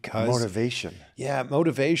because motivation. Yeah,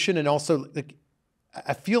 motivation. And also, like,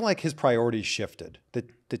 I feel like his priorities shifted. The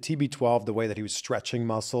TB12, the way that he was stretching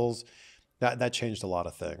muscles, that changed a lot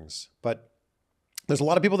of things. But there's a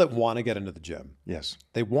lot of people that want to get into the gym. Yes.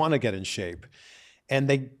 They want to get in shape. And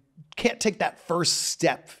they can't take that first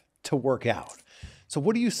step to work out. So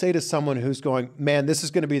what do you say to someone who's going, man, this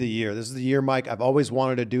is going to be the year. This is the year, Mike. I've always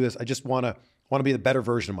wanted to do this. I just want to be the better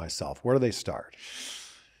version of myself. Where do they start?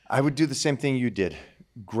 I would do the same thing you did.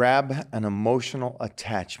 Grab an emotional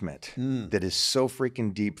attachment that is so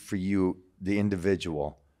freaking deep for you, the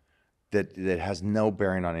individual, that has no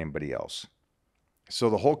bearing on anybody else. So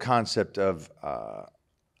the whole concept of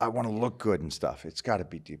I want to look good and stuff, it's got to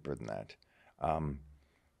be deeper than that.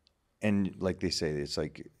 And like they say, it's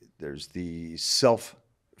like there's the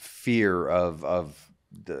self-fear of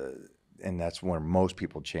the, and that's where most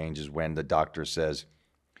people change, is when the doctor says,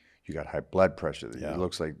 you got high blood pressure. It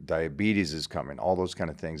looks like diabetes is coming, all those kind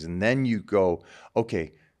of things. And then you go,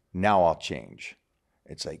 okay, now I'll change.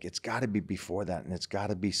 It's like, it's got to be before that, and it's got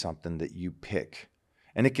to be something that you pick.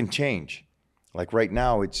 And it can change. Like right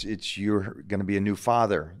now, it's you're going to be a new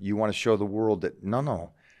father. You want to show the world that,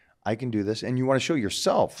 no, I can do this. And you want to show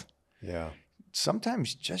yourself. Yeah.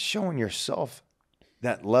 Sometimes just showing yourself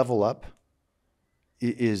that level up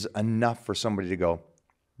is enough for somebody to go,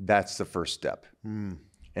 that's the first step.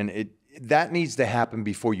 And that needs to happen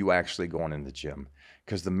before you actually go in the gym,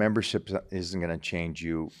 because the membership isn't going to change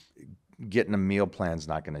you. Getting a meal plan is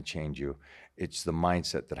not going to change you. It's the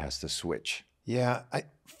mindset that has to switch. Yeah.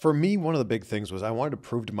 For me, one of the big things was I wanted to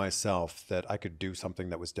prove to myself that I could do something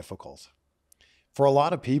that was difficult. For a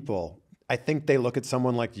lot of people, I think they look at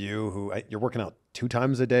someone like you who you're working out 2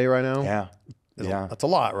 times a day right now. Yeah. That's a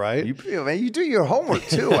lot, right? You do your homework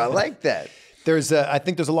too. I like that. I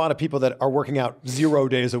think there's a lot of people that are working out 0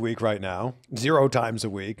 days a week right now, 0 times a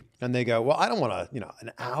week. And they go, well, I don't want to,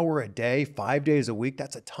 an hour a day, 5 days a week.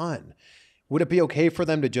 That's a ton. Would it be okay for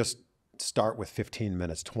them to just start with 15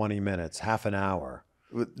 minutes, 20 minutes, half an hour?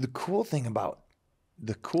 The cool thing about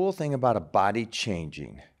a body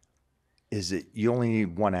changing is that you only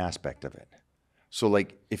need one aspect of it. So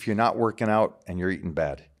like if you're not working out and you're eating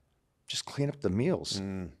bad, just clean up the meals.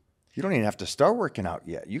 You don't even have to start working out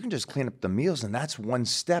yet. You can just clean up the meals, and that's one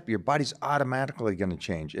step. Your body's automatically going to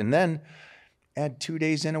change. And then add 2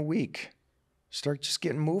 days in a week. Start just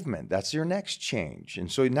getting movement. That's your next change. And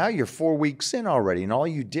so now you're 4 weeks in already, and all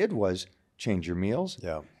you did was change your meals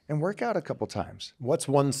and work out a couple times. What's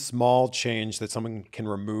one small change that someone can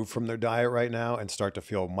remove from their diet right now and start to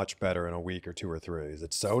feel much better in a week or 2 or 3? Is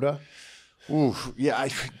it soda? Ooh, yeah.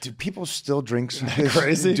 Do people still drink?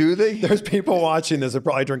 Crazy? Do they? There's people watching this that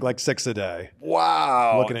probably drink like 6 a day.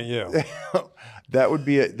 Wow. Looking at you. That would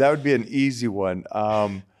be an easy one.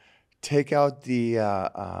 Take out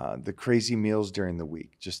the crazy meals during the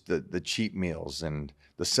week, just the cheat meals and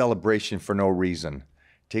the celebration for no reason.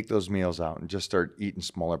 Take those meals out and just start eating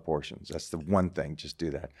smaller portions. That's the one thing. Just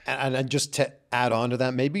do that. And just to add on to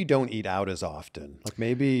that, maybe don't eat out as often. Like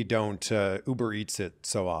maybe don't Uber Eats it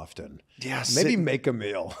so often. Yeah, maybe make a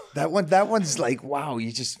meal. That one's like, wow,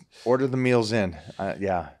 you just order the meals in.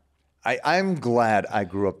 Yeah. I'm glad I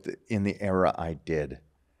grew up in the era I did,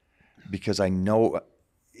 because I know,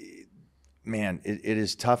 man, it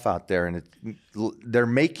is tough out there, and they're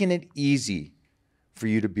making it easy for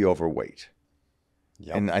you to be overweight.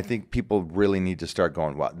 Yep. And I think people really need to start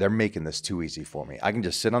going, wow, they're making this too easy for me. I can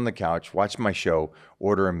just sit on the couch, watch my show,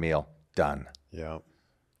 order a meal, done. Yeah.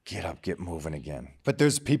 Get up, get moving again. But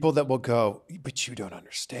there's people that will go, but you don't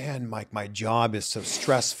understand, Mike. My job is so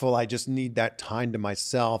stressful. I just need that time to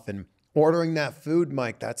myself. And ordering that food,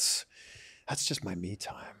 Mike, that's just my me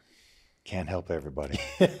time. Can't help everybody.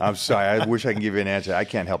 I'm sorry. I wish I can give you an answer. I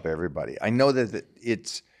can't help everybody. I know that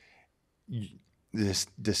it's this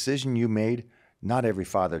decision you made. Not every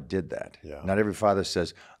father did that. Yeah. Not every father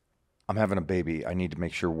says, I'm having a baby. I need to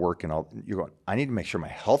make sure work and all. You're going, I need to make sure my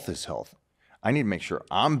health is health. I need to make sure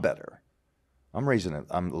I'm better. I'm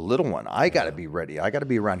a little one. I got to be ready. I got to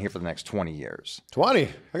be around here for the next 20 years. 20?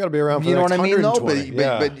 I got to be around for you the know next what I mean?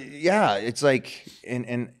 No, but yeah, it's like,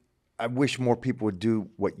 and I wish more people would do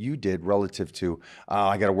what you did relative to,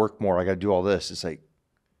 I got to work more. I got to do all this. It's like,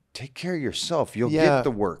 take care of yourself. You'll get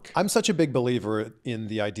the work. I'm such a big believer in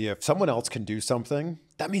the idea if someone else can do something,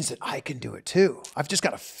 that means that I can do it too. I've just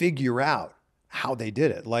got to figure out how they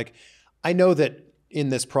did it. Like, I know that in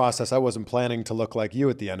this process, I wasn't planning to look like you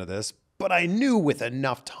at the end of this, but I knew with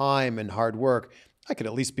enough time and hard work, I could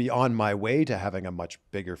at least be on my way to having a much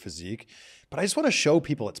bigger physique. But I just want to show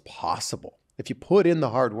people it's possible. If you put in the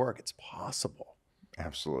hard work, it's possible.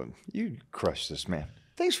 Absolutely. You crushed this, man.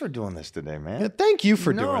 Thanks for doing this today, man. Yeah, thank you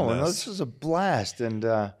for doing this. No, this was a blast. And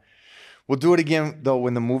we'll do it again, though,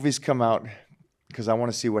 when the movies come out, because I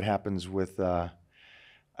want to see what happens with,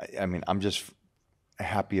 I'm just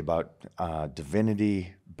happy about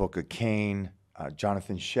Divinity, Book of Cain,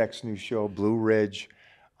 Jonathan Sheck's new show, Blue Ridge.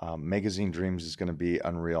 Magazine Dreams is going to be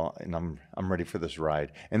unreal, and I'm ready for this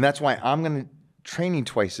ride. And that's why I'm going to training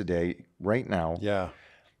twice a day right now. Yeah.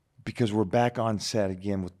 Because we're back on set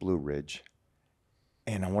again with Blue Ridge.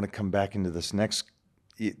 And I want to come back into this next.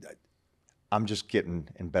 I'm just getting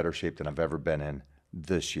in better shape than I've ever been in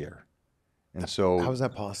this year. And so. How is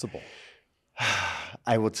that possible?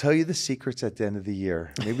 I will tell you the secrets at the end of the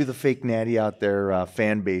year. Maybe the fake natty out there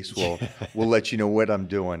fan base will let you know what I'm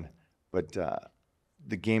doing. But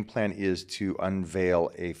the game plan is to unveil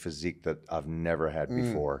a physique that I've never had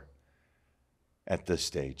before at this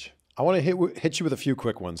stage. I want to hit you with a few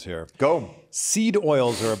quick ones here. Go. Seed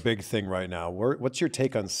oils are a big thing right now. What's your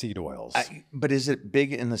take on seed oils? But is it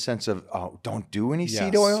big in the sense of, don't do any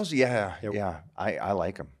seed oils? Yeah. I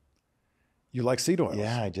like them. You like seed oils?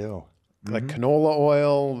 Yeah, I do. Like canola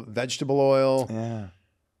oil, vegetable oil? Yeah.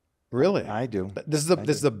 Really? I do. This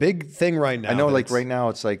is the big thing right now. I know, like right now,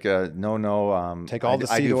 it's like, no. Take all the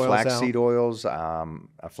seed oils out. I do flaxseed oils,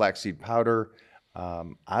 a flaxseed powder.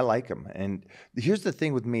 I like them. And here's the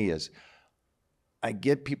thing with me is I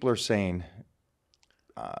get people are saying,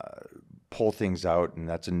 pull things out, and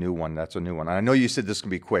that's a new one. That's a new one. And I know you said this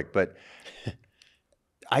can be quick, but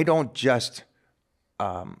I don't just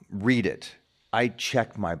read it. I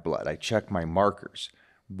check my blood. I check my markers.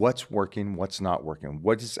 What's working, what's not working,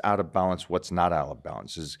 what is out of balance, what's not out of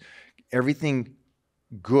balance. Is everything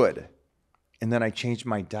good? And then I change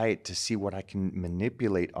my diet to see what I can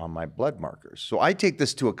manipulate on my blood markers. So I take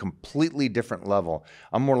this to a completely different level.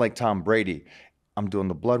 I'm more like Tom Brady. I'm doing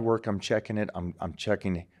the blood work. I'm checking it. I'm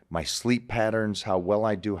checking my sleep patterns, how well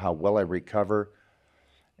I do, how well I recover.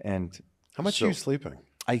 And how much are you sleeping?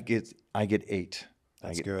 I get 8.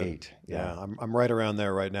 That's I get good. 8. Yeah, I'm right around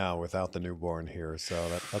there right now without the newborn here. So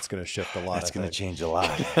that's going to shift a lot. That's going to change a lot.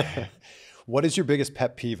 What is your biggest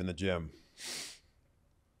pet peeve in the gym?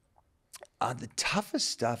 The toughest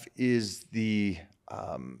stuff is the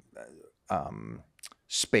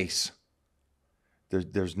space.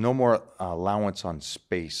 There's no more allowance on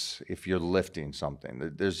space if you're lifting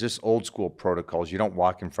something. There's just old school protocols. You don't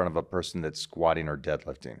walk in front of a person that's squatting or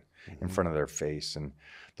deadlifting in front of their face and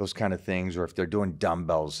those kind of things. Or if they're doing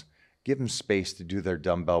dumbbells, give them space to do their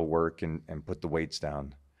dumbbell work and put the weights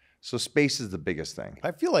down. So space is the biggest thing.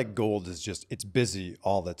 I feel like gold is it's busy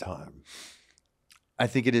all the time. I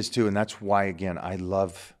think it is too. And that's why, again, I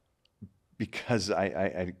love because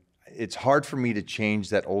it's hard for me to change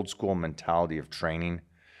that old school mentality of training.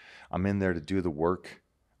 I'm in there to do the work.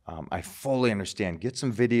 I fully understand. Get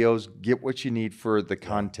some videos, get what you need for the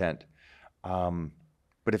content.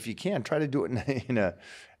 But if you can, try to do it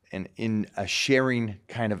in a sharing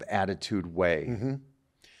kind of attitude way. Mm-hmm.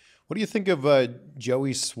 What do you think of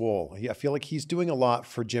Joey Swole? I feel like he's doing a lot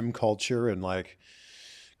for gym culture and like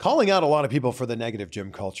calling out a lot of people for the negative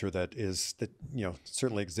gym culture that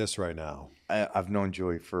certainly exists right now. I've known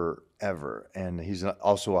Joey forever, and he's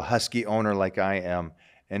also a Husky owner like I am,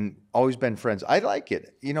 and always been friends. I like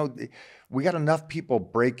it. We got enough people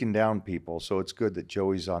breaking down people, so it's good that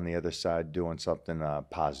Joey's on the other side doing something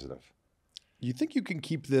positive. You think you can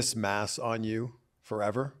keep this mass on you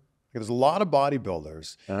forever? There's a lot of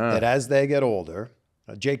bodybuilders that as they get older,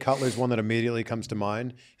 Jay Cutler's one that immediately comes to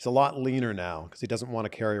mind. He's a lot leaner now because he doesn't want to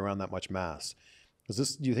carry around that much mass.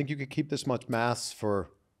 Do you think you could keep this much mass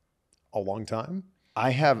for a long time?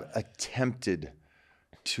 I have attempted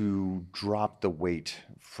to drop the weight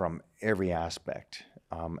from every aspect,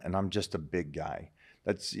 and I'm just a big guy.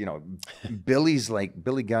 That's,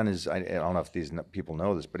 Billy Gunn is, I don't know if these people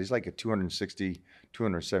know this, but he's like a 260,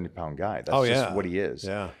 270 pound guy. That's just what he is.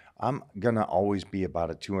 Yeah. I'm going to always be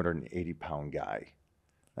about a 280 pound guy.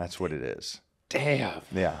 That's what it is. Damn.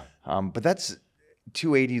 Yeah. But that's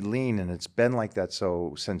 280 lean, and it's been like that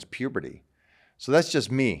since puberty. So that's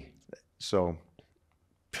just me. So.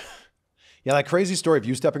 Yeah, that crazy story of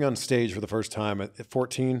you stepping on stage for the first time at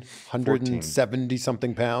 1,470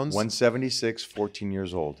 something pounds. 176, 14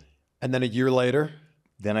 years old. And then a year later?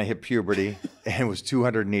 Then I hit puberty and it was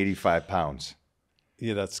 285 pounds.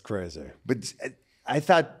 Yeah, that's crazy. But I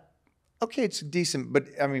thought, okay, it's decent. But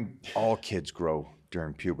I mean, all kids grow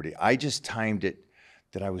during puberty. I just timed it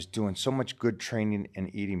that I was doing so much good training and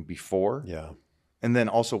eating before. Yeah. And then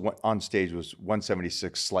also on stage was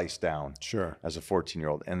 176 sliced down. Sure. As a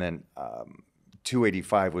 14-year-old. And then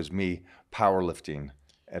 285 was me powerlifting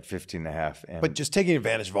at 15 and a half. But just taking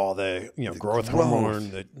advantage of all the growth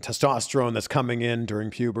hormone, the testosterone that's coming in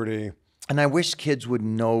during puberty. And I wish kids would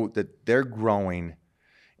know that they're growing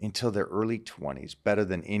until their early 20s better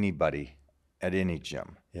than anybody at any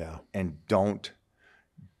gym. Yeah. And don't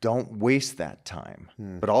waste that time.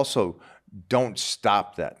 But also don't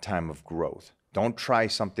stop that time of growth. Don't try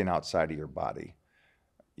something outside of your body.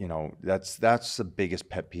 That's the biggest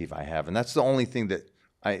pet peeve I have. And that's the only thing that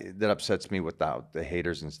upsets me without the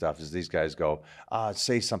haters and stuff is these guys go,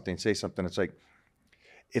 say something. It's like,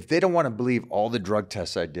 if they don't want to believe all the drug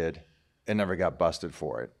tests I did and never got busted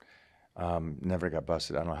for it, never got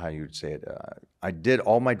busted. I don't know how you'd say it. I did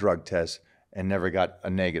all my drug tests and never got a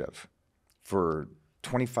negative for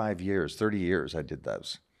 25 years, 30 years. I did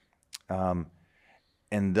those. And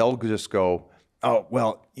they'll just go, oh,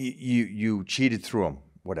 well, you cheated through them,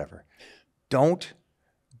 whatever. Don't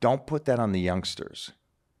put that on the youngsters,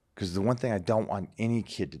 because the one thing I don't want any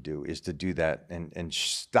kid to do is to do that and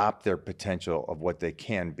stop their potential of what they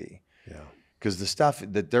can be. Yeah. Because the stuff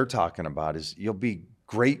that they're talking about is you'll be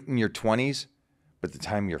great in your 20s, but the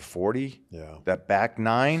time you're 40, that back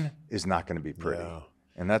nine is not going to be pretty. Yeah.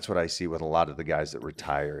 And that's what I see with a lot of the guys that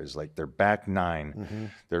retire is like their back nine,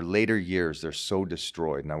 their later years, they're so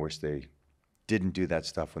destroyed. And I wish they didn't do that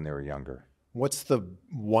stuff when they were younger. What's the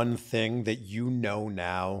one thing that you know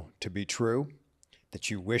now to be true that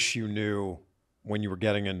you wish you knew when you were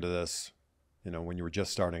getting into this, when you were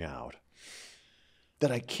just starting out?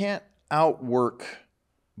 That I can't outwork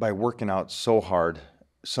by working out so hard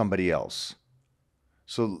somebody else.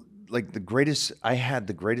 So like I had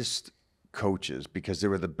the greatest coaches because they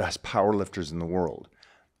were the best power lifters in the world.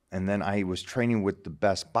 And then I was training with the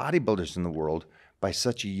best bodybuilders in the world by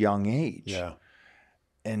such a young age. Yeah.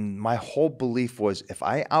 And my whole belief was if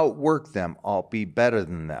I outwork them, I'll be better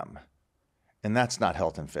than them. And that's not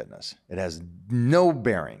health and fitness. It has no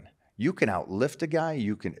bearing. You can outlift a guy,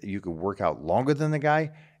 you can work out longer than the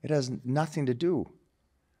guy. It has nothing to do.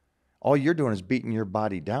 All you're doing is beating your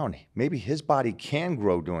body down. Maybe his body can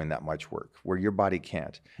grow doing that much work where your body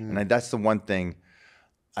can't. And that's the one thing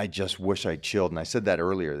I just wish I chilled. And I said that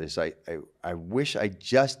earlier. I wish I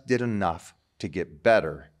just did enough to get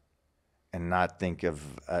better and not think of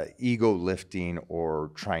ego lifting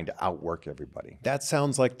or trying to outwork everybody. That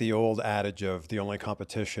sounds like the old adage of the only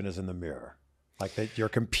competition is in the mirror. Like that you're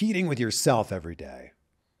competing with yourself every day.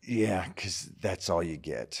 Yeah, because that's all you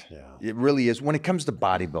get. Yeah. It really is. When it comes to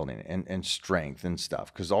bodybuilding and strength and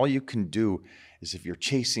stuff, because all you can do is if you're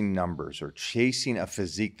chasing numbers or chasing a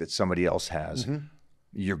physique that somebody else has,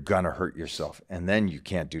 you're going to hurt yourself. And then you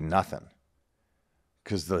can't do nothing.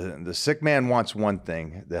 Because the sick man wants one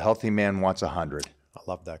thing, the healthy man wants 100. I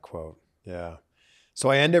love that quote. Yeah. So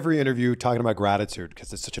I end every interview talking about gratitude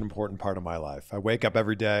because it's such an important part of my life. I wake up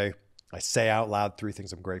every day. I say out loud 3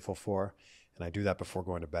 things I'm grateful for. And I do that before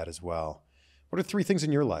going to bed as well. What are 3 things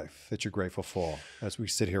in your life that you're grateful for as we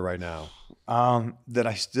sit here right now? That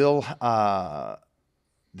I still have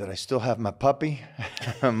my puppy,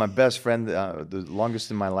 my best friend, the longest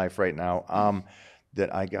in my life right now.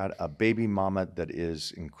 That I got a baby mama that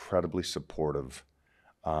is incredibly supportive,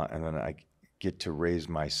 and then I get to raise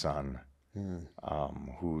my son,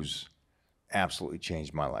 who's absolutely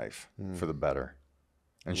changed my life for the better,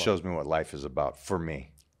 and shows me what life is about for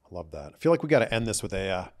me. I love that. I feel like we got to end this with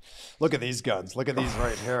a look at these guns. Look at these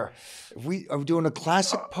right here. Are we doing a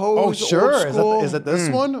classic pose? Oh, sure. Is it this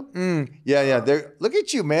one? Yeah. Look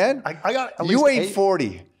at you, man. I got at you least ain't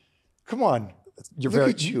 40. Come on. You're Look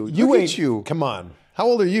very, at you. You Look ain't at you. Come on. How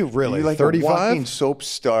old are you, really? You're like 35? a walking soap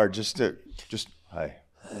star. Just hi.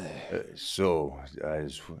 So,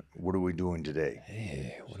 what are we doing today?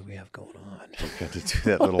 Hey, what do we have going on? We got to do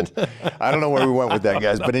that little. I don't know where we went with that,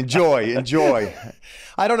 guys, but enjoy.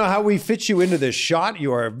 I don't know how we fit you into this shot.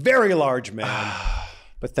 You are a very large man.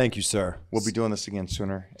 But thank you, sir. We'll be doing this again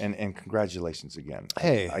sooner, and congratulations again.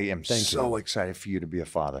 Hey, I am so excited for you to be a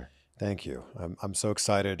father. Thank you. I'm so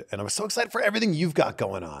excited, and I'm so excited for everything you've got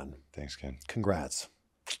going on. Thanks, Ken. Congrats.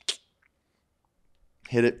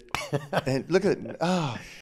 Hit it. And look at it. Oh,